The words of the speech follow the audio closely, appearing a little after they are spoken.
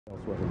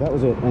That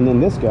was it. And then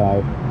this guy,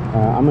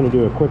 I'm going to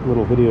do a quick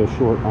little video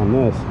short on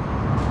this.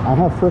 I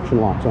have friction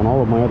locks on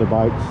all of my other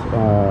bikes.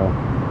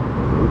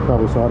 You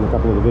probably saw it in a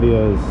couple of the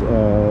videos.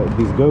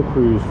 These Go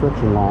Cruise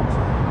friction locks.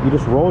 You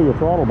just roll your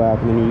throttle back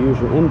and then you use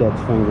your index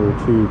finger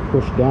to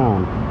push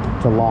down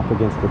to lock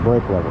against your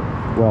brake lever.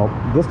 Well,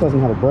 this doesn't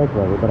have a brake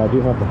lever, but I do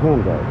have the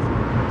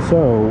handguards.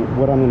 So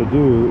what I'm going to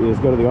do is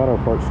go to the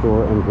auto parts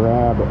store and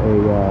grab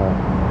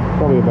a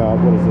probably about,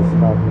 what is this,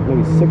 about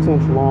maybe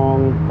 6-inch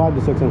long, 5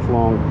 to 6 inch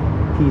long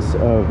piece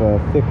of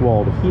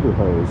thick-walled heater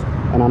hose,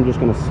 and I'm just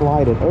going to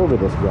slide it over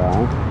this guy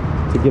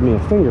to give me a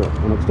finger,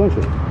 an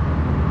extension.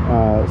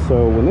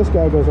 So when this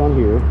guy goes on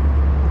here,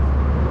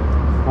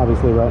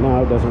 obviously right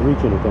now it doesn't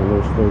reach anything.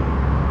 There's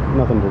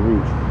nothing to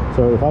reach.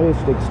 So if I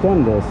just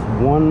extend this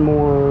one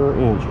more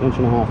inch, inch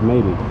and a half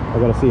maybe, I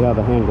got to see how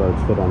the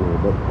handguards fit on there.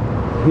 But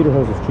heater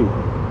hose is cheap,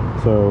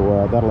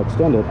 so that'll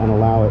extend it and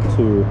allow it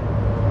to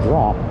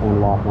drop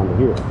and lock onto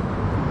here.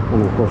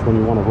 And of course, when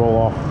you want to roll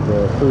off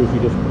the cruise, you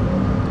just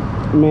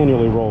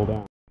manually roll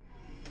down.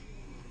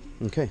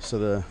 Okay, so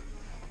the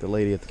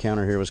lady at the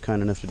counter here was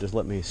kind enough to just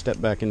let me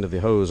step back into the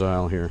hose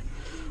aisle here.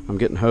 I'm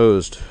getting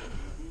hosed.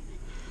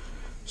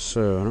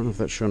 So I don't know if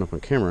that's showing up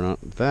on camera or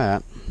not.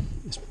 That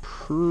is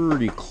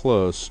pretty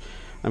close.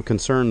 I'm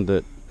concerned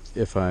that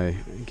if I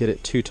get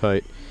it too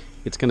tight,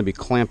 it's going to be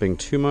clamping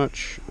too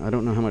much. I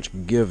don't know how much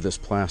give this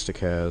plastic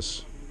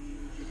has.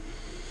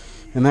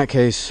 In that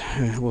case,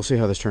 we'll see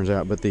how this turns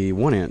out, but the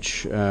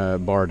 1-inch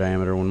bar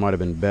diameter one might have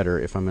been better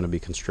if I'm going to be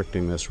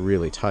constricting this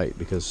really tight,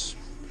 because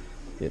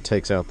it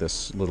takes out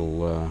this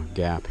little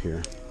gap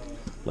here.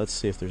 Let's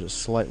see if there's a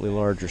slightly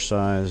larger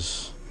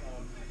size.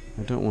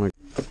 I don't want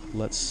to...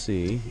 Let's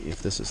see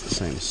if this is the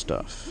same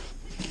stuff.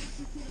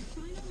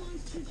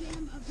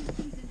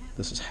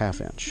 This is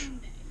 1/2 inch,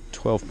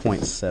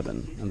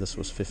 12.7, and this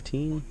was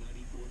 15.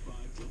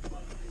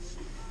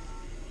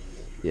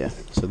 Yeah,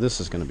 so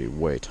this is going to be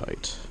way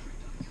tight.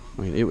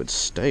 I mean, it would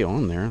stay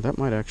on there. That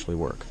might actually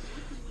work.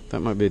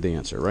 That might be the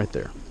answer right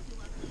there.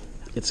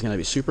 It's going to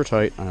be super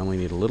tight. I only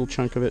need a little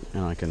chunk of it,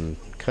 and I can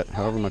cut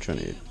however much I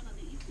need.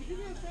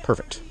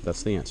 Perfect.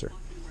 That's the answer.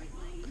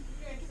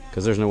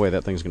 Because there's no way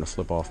that thing's going to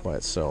flip off by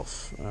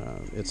itself.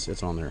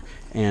 It's on there,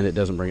 and it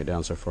doesn't bring it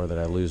down so far that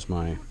I lose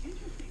my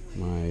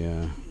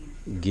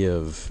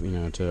give, you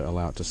know, to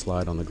allow it to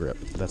slide on the grip.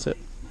 That's it.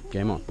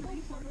 Game on.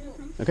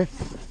 Okay.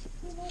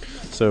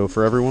 So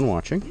for everyone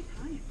watching,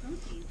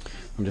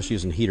 I'm just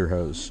using heater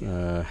hose,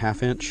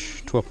 1/2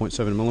 inch,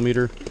 12.7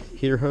 millimeter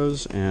heater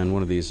hose, and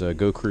one of these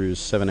Go Cruise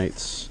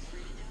 7/8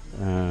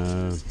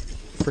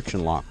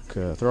 friction lock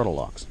throttle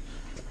locks.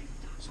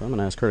 So I'm going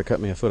to ask her to cut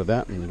me a foot of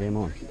that, and game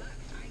on.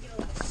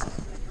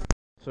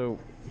 So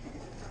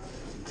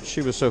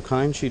she was so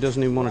kind, she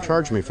doesn't even want to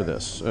charge me for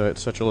this.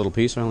 It's such a little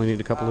piece, I only need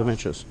a couple of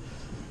inches.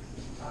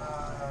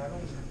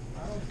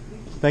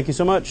 Thank you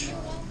so much.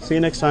 See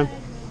you next time.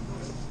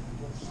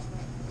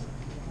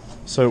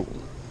 So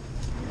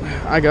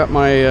I got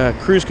my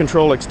cruise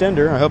control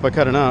extender. I hope I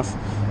cut enough.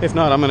 If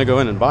not, I'm going to go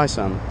in and buy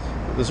some.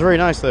 It was very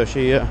nice though.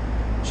 She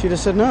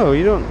just said, no,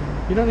 you don't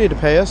need to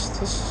pay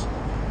us.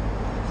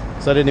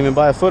 So I didn't even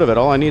buy a foot of it.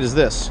 All I need is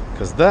this,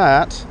 because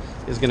that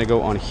is going to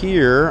go on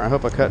here. I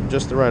hope I cut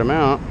just the right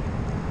amount.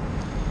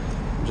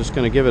 I'm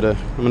going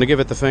to give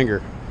it the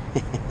finger.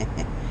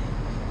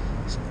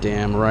 These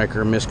damn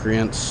Ryker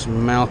miscreants,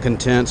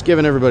 malcontents,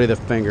 giving everybody the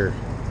finger.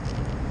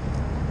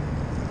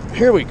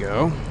 Here we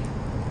go.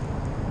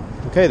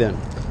 Okay then.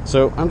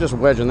 So I'm just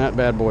wedging that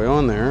bad boy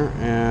on there,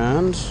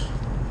 and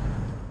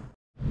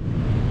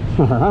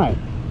all right.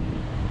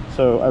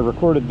 So I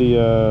recorded the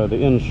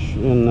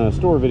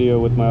in-store video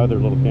with my other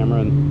little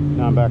camera, and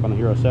now I'm back on the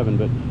Hero 7.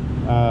 But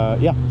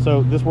yeah,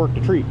 so this worked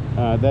a treat.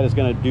 That is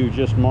going to do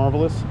just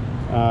marvelous.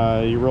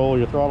 You roll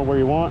your throttle where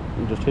you want,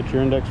 and just hit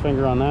your index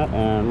finger on that,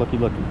 and looky,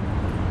 it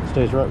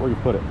stays right where you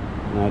put it.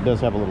 It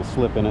does have a little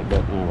slip in it,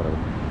 but whatever.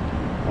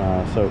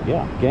 So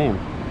yeah, game.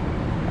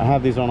 I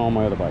have these on all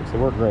my other bikes. They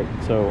work great.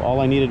 So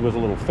all I needed was a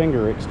little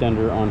finger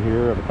extender on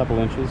here of a couple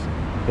inches.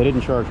 They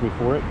didn't charge me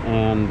for it,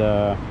 and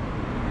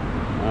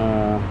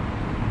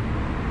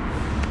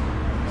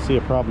see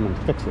a problem and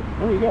fix it.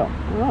 There you go.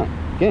 All right,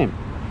 game.